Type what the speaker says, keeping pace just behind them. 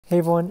Hey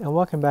everyone, and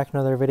welcome back to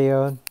another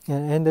video.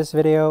 And in this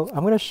video,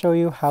 I'm going to show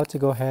you how to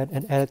go ahead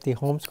and edit the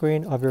home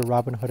screen of your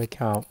Robinhood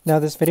account. Now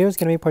this video is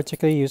going to be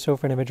particularly useful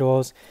for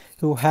individuals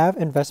who have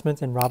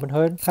investments in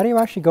Robinhood. How do you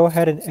actually go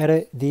ahead and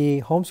edit the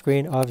home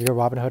screen of your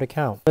Robinhood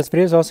account? This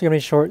video is also going to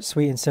be short,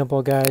 sweet, and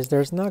simple, guys.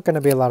 There's not going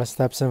to be a lot of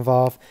steps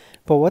involved,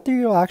 but what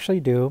you'll actually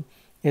do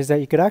is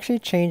that you could actually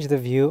change the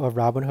view of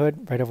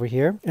Robinhood right over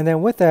here. And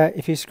then with that,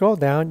 if you scroll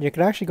down, you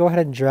could actually go ahead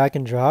and drag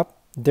and drop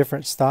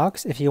different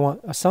stocks if you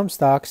want some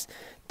stocks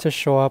to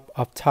show up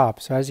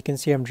top. So as you can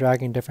see, I'm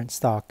dragging different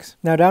stocks.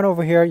 Now down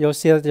over here, you'll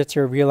see that it's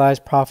your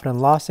realized profit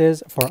and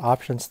losses for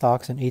option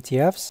stocks and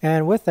ETFs.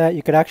 And with that,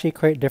 you could actually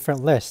create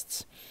different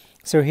lists.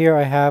 So here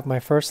I have my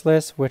first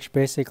list, which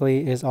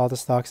basically is all the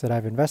stocks that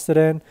I've invested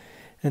in.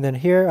 And then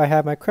here I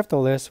have my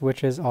crypto list,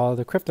 which is all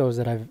the cryptos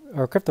that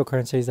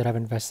cryptocurrencies that I've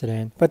invested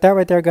in. But that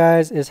right there,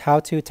 guys, is how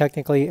to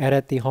technically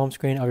edit the home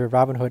screen of your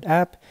Robinhood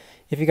app.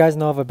 If you guys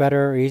know of a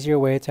better or easier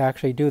way to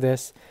actually do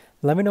this,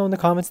 let me know in the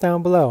comments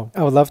down below.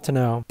 I would love to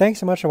know. Thanks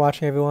so much for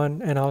watching,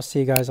 everyone, and I'll see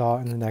you guys all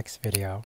in the next video.